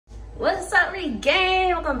What's up, Reed gang?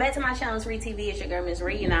 Welcome back to my channel. It's Reed TV. It's your girl Miss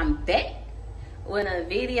Reed, and I'm back with a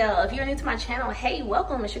video. If you're new to my channel, hey,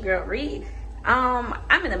 welcome. It's your girl Reed.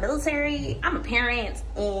 I'm in the military. I'm a parent,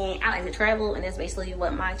 and I like to travel, and that's basically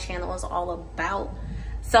what my channel is all about.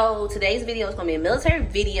 So today's video is gonna be a military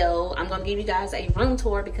video. I'm gonna give you guys a room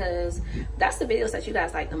tour because that's the videos that you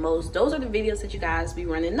guys like the most. Those are the videos that you guys be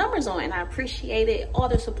running numbers on, and I appreciate it. All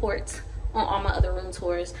the support on all my other room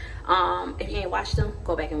tours. If you ain't watched them,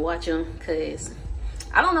 go back and watch them, because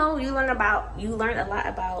I don't know, you learn a lot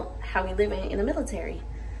about how we live in the military.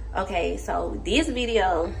 Okay, so this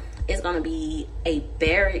video is gonna be a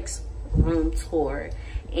barracks room tour,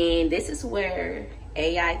 and this is where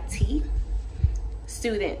AIT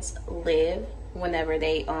students live whenever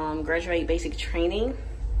they graduate basic training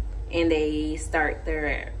and they start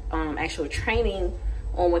their actual training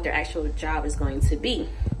on what their actual job is going to be.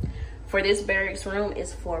 For this barracks room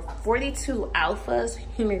is for 42 Alphas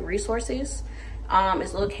Human Resources.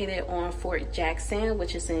 It's located on Fort Jackson,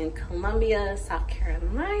 which is in Columbia, South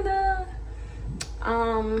Carolina.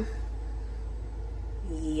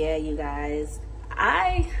 Yeah, you guys,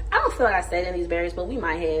 I don't feel like I stayed in these barracks, but we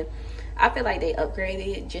might have. I feel like they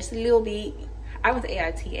upgraded just a little bit. I went to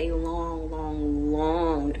AIT a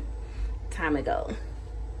long time ago.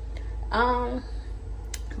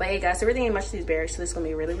 But hey guys, so really ain't much to these barracks, so this is gonna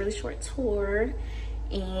be a really short tour,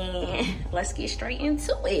 and let's get straight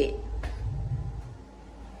into it.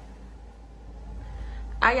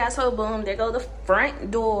 Alright guys, so boom, there go the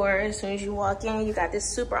front door. As soon as you walk in, you got this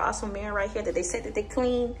super awesome mirror right here that they said that they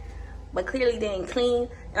clean, but clearly they ain't clean.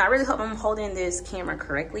 And I really hope I'm holding this camera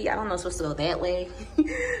correctly. I don't know if it's supposed to go that way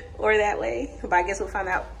or that way, but I guess we'll find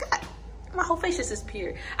out. God, my whole face just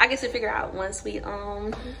disappeared. I guess we'll figure out once we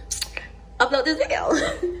upload this video.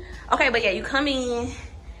 Okay, but yeah, you come in,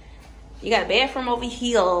 you got a bathroom over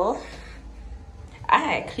here. I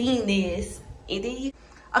had cleaned this, and then you,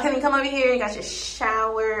 okay, then you come over here, you got your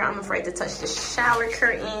shower. I'm afraid to touch the shower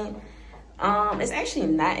curtain. It's actually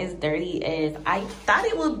not as dirty as I thought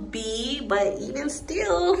it would be, but even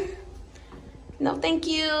still, no thank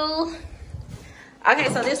you. Okay,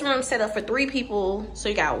 so this room is set up for 3 people. So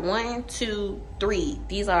you got 1, 2, 3.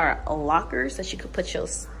 These are lockers that you could put your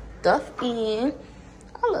stuff in.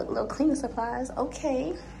 Oh look, little cleaning supplies.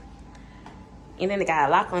 Okay, and then they got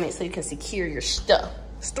a lock on it so you can secure your stuff.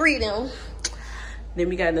 It's 3 of them. Then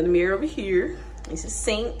we got another mirror over here. It's a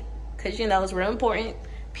sink, because you know it's real important.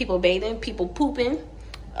 People bathing, people pooping,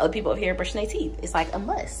 other people over here brushing their teeth. It's like a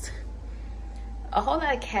must. A whole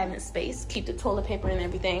lot of cabinet space, keep the toilet paper and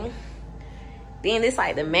everything. Then it's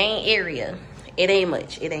like the main area. It ain't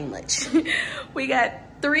much. We got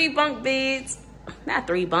 3 bunk beds. Not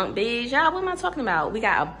 3 bunk beds, y'all. What am I talking about? We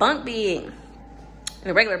got a bunk bed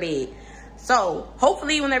and a regular bed. So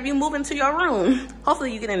hopefully whenever you move into your room,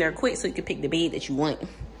 hopefully you get in there quick so you can pick the bed that you want.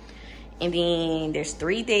 And then there's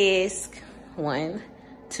 3 desks. 1,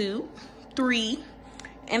 2, 3,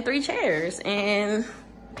 and 3 chairs. And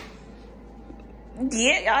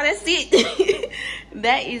yeah, y'all, that's it.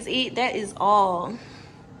 That is it. That is all.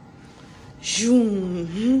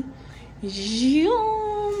 Zoom.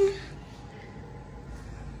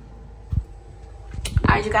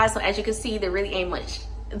 Alright, you guys, so as you can see, there really ain't much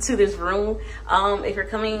to this room. If you're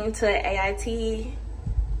coming to AIT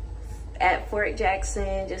at Fort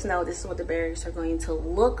Jackson, just know this is what the barracks are going to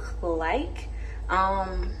look like. I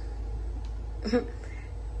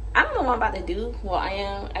don't know what I'm about to do. Well,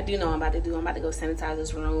 I do know what I'm about to do. I'm about to go sanitize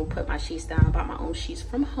this room, put my sheets down. I bought my own sheets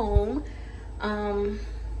from home.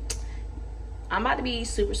 I'm about to be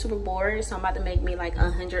super bored, so I'm about to make me like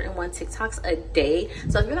 101 TikToks a day.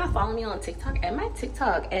 So if you're not following me on TikTok, at my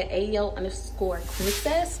TikTok at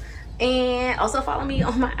ayo_princess, and also follow me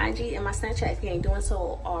on my IG and my Snapchat if you ain't doing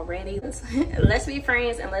so already. Let's be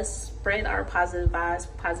friends and let's spread our positive vibes,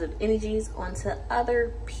 positive energies onto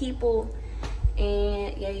other people.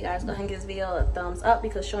 And yeah, you guys, go ahead and give this video a thumbs up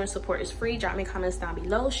because showing support is free. Drop me comments down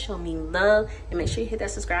below, show me love, and make sure you hit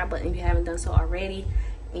that subscribe button if you haven't done so already.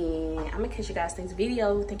 And I'm gonna catch you guys next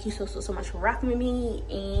video. Thank you so much for rocking with me,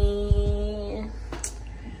 and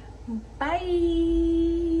bye.